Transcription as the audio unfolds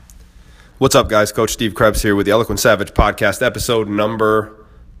What's up, guys? Coach Steve Krebs here with the Eloquent Savage podcast, episode number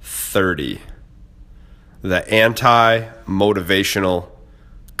 30. The Anti-Motivational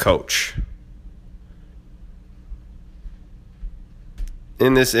Coach.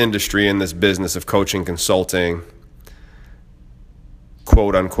 In this industry, in this business of coaching, consulting,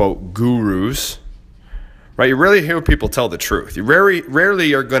 quote-unquote gurus, right? You rarely hear people tell the truth. You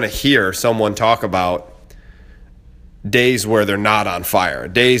rarely are going to hear someone talk about days where they're not on fire,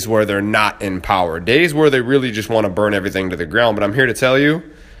 days where they're not in power, days where they really just want to burn everything to the ground. But I'm here to tell you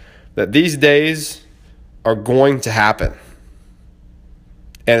that these days are going to happen.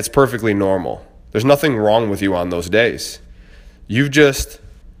 And it's perfectly normal. There's nothing wrong with you on those days. You've just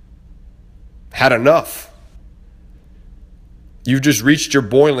had enough. You've just reached your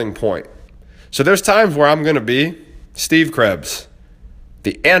boiling point. So there's times where I'm going to be Steve Krebs,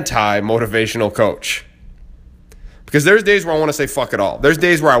 the anti-motivational coach. Because there's days where I want to say fuck it all. There's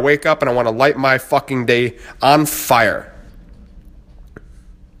days where I wake up and I want to light my fucking day on fire.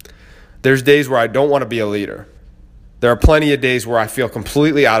 There's days where I don't want to be a leader. There are plenty of days where I feel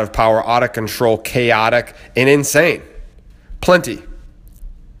completely out of power, out of control, chaotic, and insane. Plenty.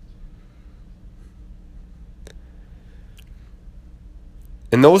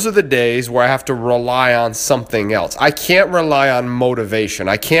 And those are the days where I have to rely on something else. I can't rely on motivation.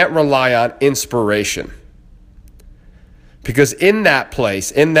 I can't rely on inspiration. Because in that place,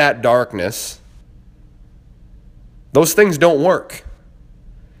 in that darkness, those things don't work.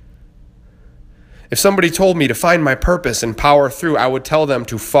 If somebody told me to find my purpose and power through, I would tell them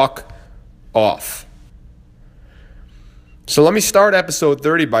to fuck off. So let me start episode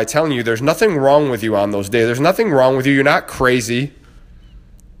 30 by telling you there's nothing wrong with you on those days. There's nothing wrong with you. You're not crazy.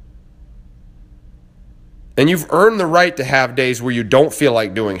 And you've earned the right to have days where you don't feel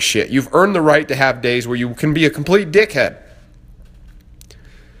like doing shit. You've earned the right to have days where you can be a complete dickhead.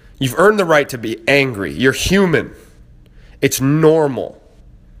 You've earned the right to be angry. You're human. It's normal.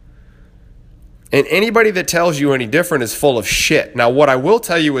 And anybody that tells you any different is full of shit. Now, what I will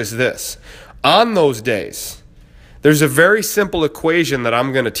tell you is this. On those days, there's a very simple equation that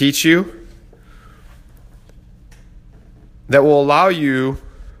I'm going to teach you that will allow you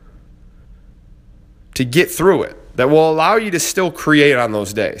to get through it, that will allow you to still create on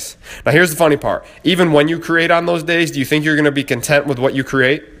those days. Now, here's the funny part. Even when you create on those days, do you think you're going to be content with what you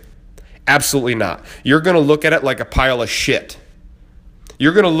create? Absolutely not. You're going to look at it like a pile of shit.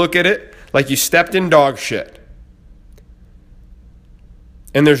 You're going to look at it like you stepped in dog shit.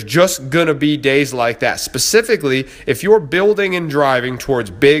 And there's just going to be days like that. Specifically, if you're building and driving towards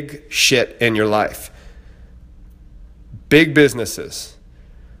big shit in your life. Big businesses.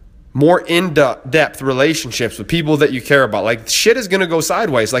 More in-depth relationships with people that you care about. Like, shit is going to go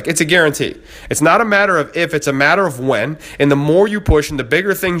sideways. Like, it's a guarantee. It's not a matter of if, it's a matter of when. And the more you push and the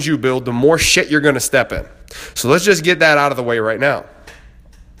bigger things you build, the more shit you're going to step in. So let's just get that out of the way right now.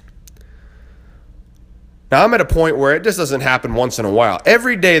 Now, I'm at a point where it just doesn't happen once in a while.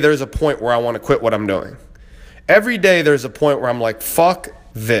 Every day there's a point where I want to quit what I'm doing. Every day there's a point where I'm like, fuck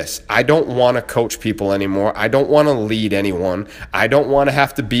this. I don't want to coach people anymore. I don't want to lead anyone. I don't want to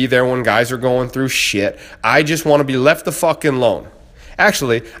have to be there when guys are going through shit. I just want to be left the fucking alone.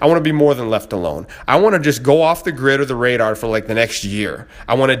 Actually, I want to be more than left alone. I want to just go off the grid or the radar for like the next year.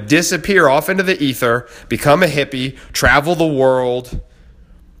 I want to disappear off into the ether, become a hippie, travel the world,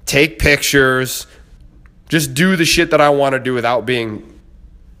 take pictures, just do the shit that I want to do without being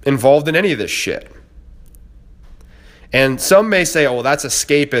involved in any of this shit. And some may say, oh, well, that's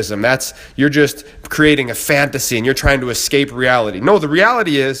escapism. You're just creating a fantasy and you're trying to escape reality. No, the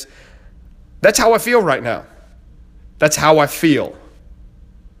reality is that's how I feel right now. That's how I feel.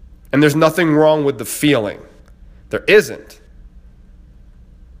 And there's nothing wrong with the feeling. There isn't.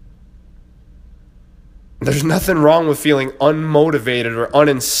 There's nothing wrong with feeling unmotivated or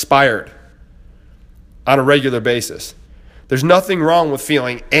uninspired on a regular basis. There's nothing wrong with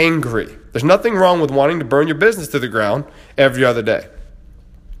feeling angry. There's nothing wrong with wanting to burn your business to the ground every other day.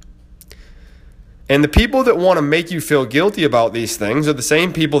 And the people that want to make you feel guilty about these things are the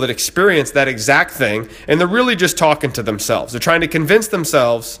same people that experience that exact thing, and they're really just talking to themselves. They're trying to convince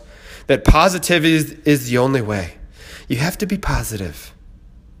themselves that positivity is the only way. You have to be positive.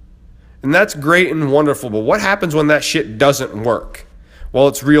 And that's great and wonderful, but what happens when that shit doesn't work? Well,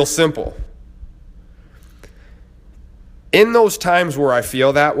 it's real simple. In those times where I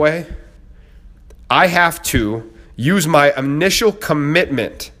feel that way, I have to use my initial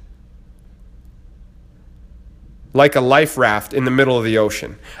commitment like a life raft in the middle of the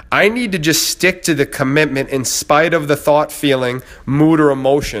ocean. I need to just stick to the commitment in spite of the thought, feeling, mood, or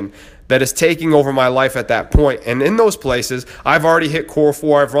emotion that is taking over my life at that point. And in those places, I've already hit core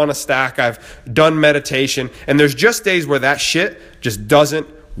 4, I've run a stack, I've done meditation, and there's just days where that shit just doesn't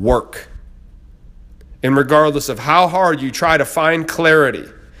work. And regardless of how hard you try to find clarity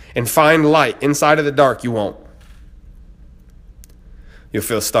and find light inside of the dark, you won't. You'll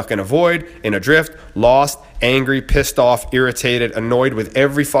feel stuck in a void, in a drift, lost, angry, pissed off, irritated, annoyed with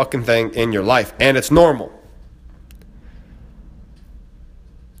every fucking thing in your life. And it's normal.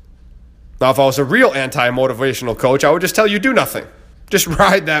 Now, if I was a real anti-motivational coach, I would just tell you do nothing. Just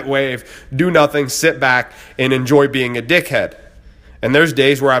ride that wave, do nothing, sit back, and enjoy being a dickhead. And there's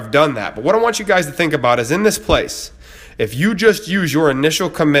days where I've done that. But what I want you guys to think about is in this place, if you just use your initial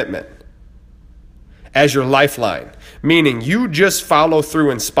commitment as your lifeline, meaning you just follow through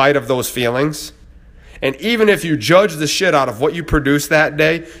in spite of those feelings, and even if you judge the shit out of what you produced that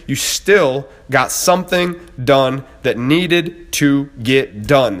day, you still got something done that needed to get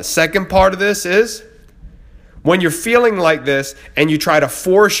done. The second part of this is when you're feeling like this and you try to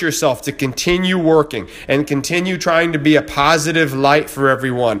force yourself to continue working and continue trying to be a positive light for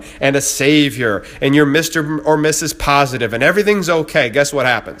everyone and a savior, and you're Mr. or Mrs. Positive and everything's okay, guess what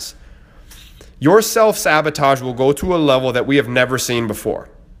happens? Your self-sabotage will go to a level that we have never seen before.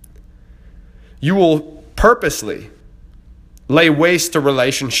 You will purposely lay waste to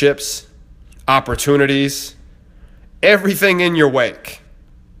relationships, opportunities, everything in your wake.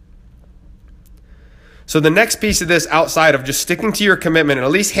 So the next piece of this, outside of just sticking to your commitment and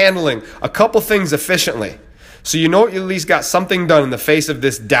at least handling a couple things efficiently, so you know you at least got something done in the face of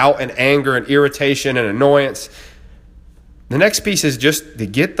this doubt and anger and irritation and annoyance, the next piece is just to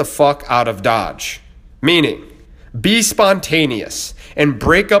get the fuck out of Dodge. Meaning, be spontaneous and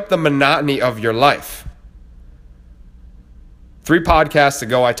break up the monotony of your life. 3 podcasts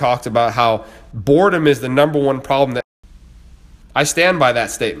ago, I talked about how boredom is the number one problem. That I stand by that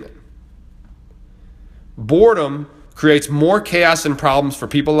statement. Boredom creates more chaos and problems for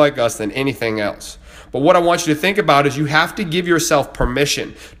people like us than anything else. But what I want you to think about is you have to give yourself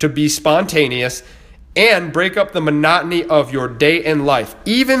permission to be spontaneous and break up the monotony of your day in life,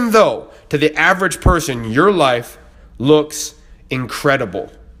 even though to the average person, your life looks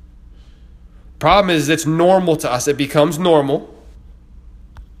incredible. Problem is, it's normal to us. It becomes normal.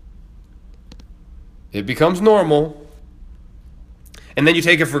 It becomes normal. And then you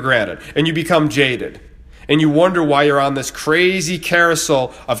take it for granted. And you become jaded. And you wonder why you're on this crazy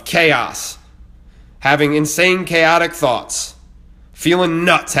carousel of chaos. Having insane, chaotic thoughts. Feeling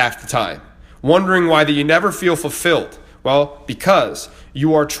nuts half the time. Wondering why that you never feel fulfilled. Well, because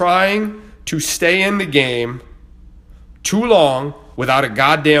you are trying to stay in the game too long without a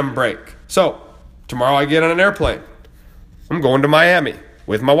goddamn break. So, tomorrow I get on an airplane. I'm going to Miami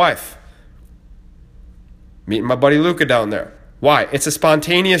with my wife. Meeting my buddy Luca down there. Why? It's a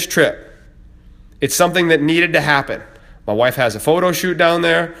spontaneous trip. It's something that needed to happen. My wife has a photo shoot down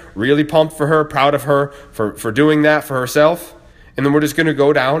there. Really pumped for her, proud of her for doing that for herself. And then we're just going to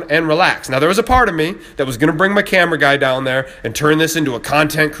go down and relax. Now, there was a part of me that was going to bring my camera guy down there and turn this into a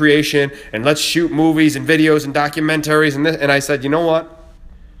content creation and let's shoot movies and videos and documentaries and this. And I said, you know what?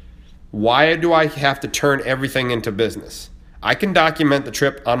 Why do I have to turn everything into business? I can document the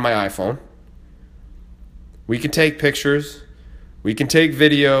trip on my iPhone. We can take pictures. We can take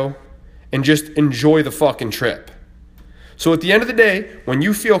video and just enjoy the fucking trip. So at the end of the day, when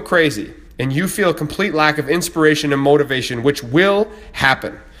you feel crazy, and you feel a complete lack of inspiration and motivation, which will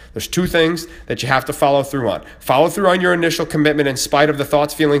happen, there's 2 things that you have to follow through on. Follow through on your initial commitment in spite of the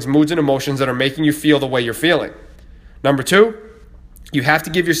thoughts, feelings, moods, and emotions that are making you feel the way you're feeling. Number 2, you have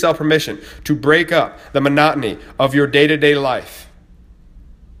to give yourself permission to break up the monotony of your day-to-day life.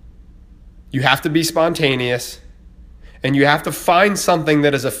 You have to be spontaneous, and you have to find something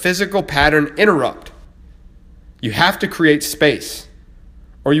that is a physical pattern interrupt. You have to create space,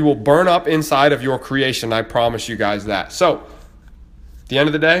 or you will burn up inside of your creation. I promise you guys that. So, at the end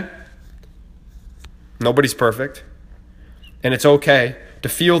of the day, nobody's perfect. And it's okay to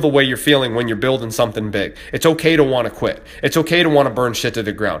feel the way you're feeling when you're building something big. It's okay to want to quit. It's okay to want to burn shit to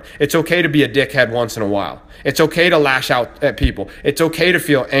the ground. It's okay to be a dickhead once in a while. It's okay to lash out at people. It's okay to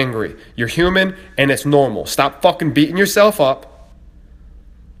feel angry. You're human and it's normal. Stop fucking beating yourself up.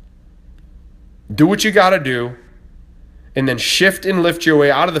 Do what you got to do. And then shift and lift your way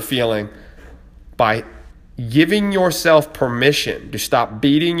out of the feeling by giving yourself permission to stop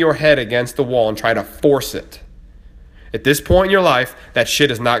beating your head against the wall and try to force it. At this point in your life, that shit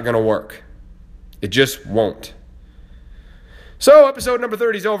is not going to work. It just won't. So episode number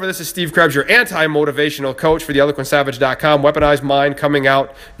 30 is over. This is Steve Krebs, your anti-motivational coach for theeloquentsavage.com. Weaponized Mind coming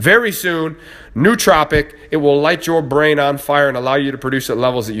out very soon. Nootropic. It will light your brain on fire and allow you to produce at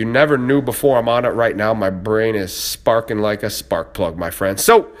levels that you never knew before. I'm on it right now. My brain is sparking like a spark plug, my friend.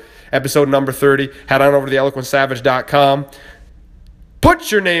 So episode number 30. Head on over to theeloquentsavage.com.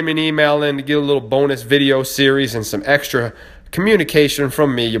 Put your name and email in to get a little bonus video series and some extra communication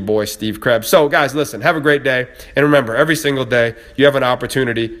from me, your boy, Steve Krebs. So, guys, listen, have a great day. And remember, every single day, you have an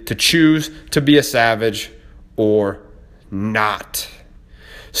opportunity to choose to be a savage or not.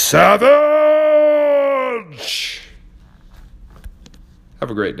 Savage!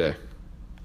 Have a great day.